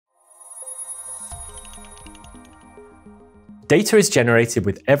Data is generated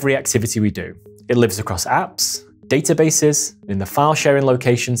with every activity we do. It lives across apps, databases, and in the file sharing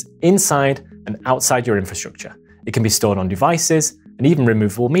locations inside and outside your infrastructure. It can be stored on devices and even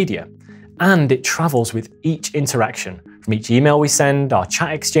removable media. And it travels with each interaction, from each email we send, our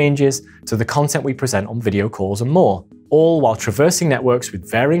chat exchanges, to the content we present on video calls and more, all while traversing networks with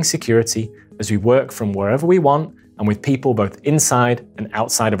varying security as we work from wherever we want and with people both inside and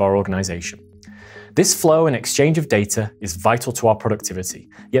outside of our organization. This flow and exchange of data is vital to our productivity,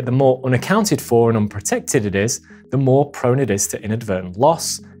 yet the more unaccounted for and unprotected it is, the more prone it is to inadvertent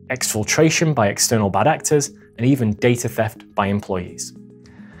loss, exfiltration by external bad actors, and even data theft by employees.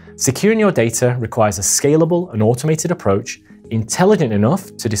 Securing your data requires a scalable and automated approach, intelligent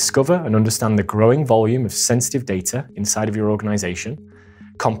enough to discover and understand the growing volume of sensitive data inside of your organization,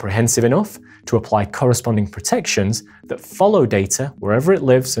 comprehensive enough to apply corresponding protections that follow data wherever it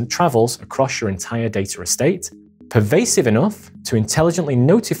lives and travels across your entire data estate, pervasive enough to intelligently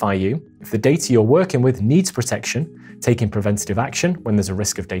notify you if the data you're working with needs protection, taking preventative action when there's a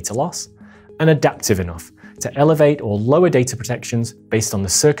risk of data loss, and adaptive enough to elevate or lower data protections based on the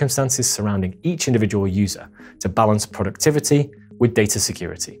circumstances surrounding each individual user to balance productivity with data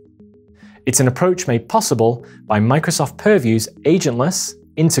security. It's an approach made possible by Microsoft Purview's agentless,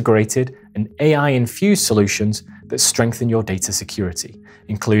 integrated, and AI-infused solutions that strengthen your data security,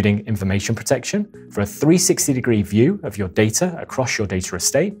 including information protection for a 360-degree view of your data across your data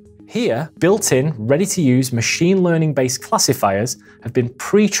estate. Here, built-in, ready-to-use machine learning-based classifiers have been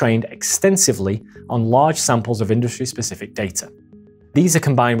pre-trained extensively on large samples of industry-specific data. These are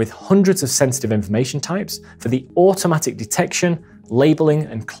combined with hundreds of sensitive information types for the automatic detection, labeling,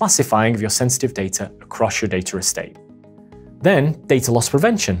 and classifying of your sensitive data across your data estate. Then, data loss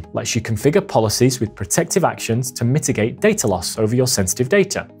prevention lets you configure policies with protective actions to mitigate data loss over your sensitive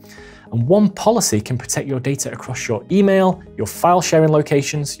data. And one policy can protect your data across your email, your file sharing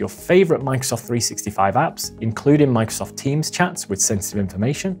locations, your favorite Microsoft 365 apps, including Microsoft Teams chats with sensitive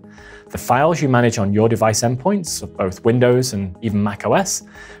information, the files you manage on your device endpoints of both Windows and even Mac OS,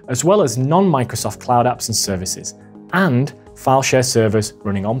 as well as non-Microsoft cloud apps and services, and file share servers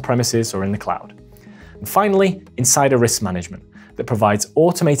running on-premises or in the cloud. And finally, insider risk management that provides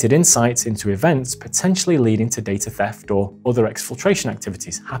automated insights into events potentially leading to data theft or other exfiltration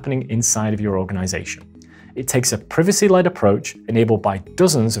activities happening inside of your organization. It takes a privacy-led approach enabled by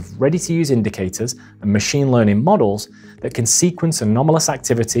dozens of ready-to-use indicators and machine learning models that can sequence anomalous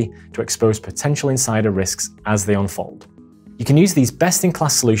activity to expose potential insider risks as they unfold. You can use these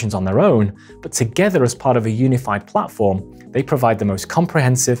best-in-class solutions on their own, but together as part of a unified platform, they provide the most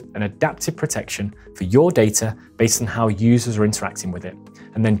comprehensive and adaptive protection for your data based on how users are interacting with it,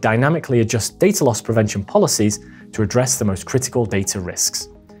 and then dynamically adjust data loss prevention policies to address the most critical data risks.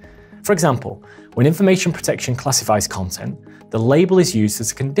 For example, when information protection classifies content, the label is used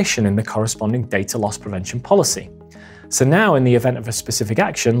as a condition in the corresponding data loss prevention policy. So now in the event of a specific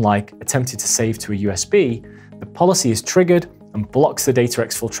action, like attempting to save to a USB, the policy is triggered and blocks the data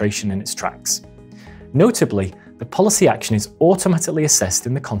exfiltration in its tracks. Notably, the policy action is automatically assessed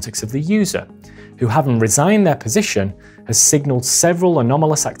in the context of the user, who, having resigned their position, has signaled several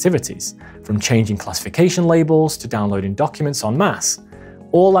anomalous activities, from changing classification labels to downloading documents en masse,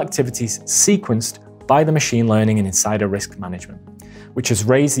 all activities sequenced by the machine learning and insider risk management, which has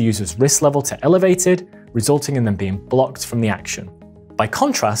raised the user's risk level to elevated, resulting in them being blocked from the action. By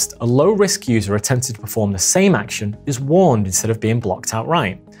contrast, a low-risk user attempting to perform the same action is warned instead of being blocked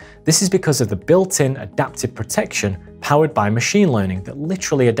outright. This is because of the built-in adaptive protection powered by machine learning that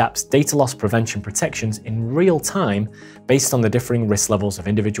literally adapts data loss prevention protections in real time based on the differing risk levels of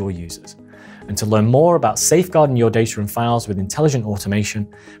individual users. And to learn more about safeguarding your data and files with intelligent automation,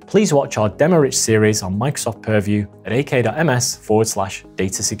 please watch our demo-rich series on Microsoft Purview at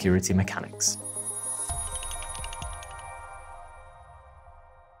ak.ms/data security mechanics.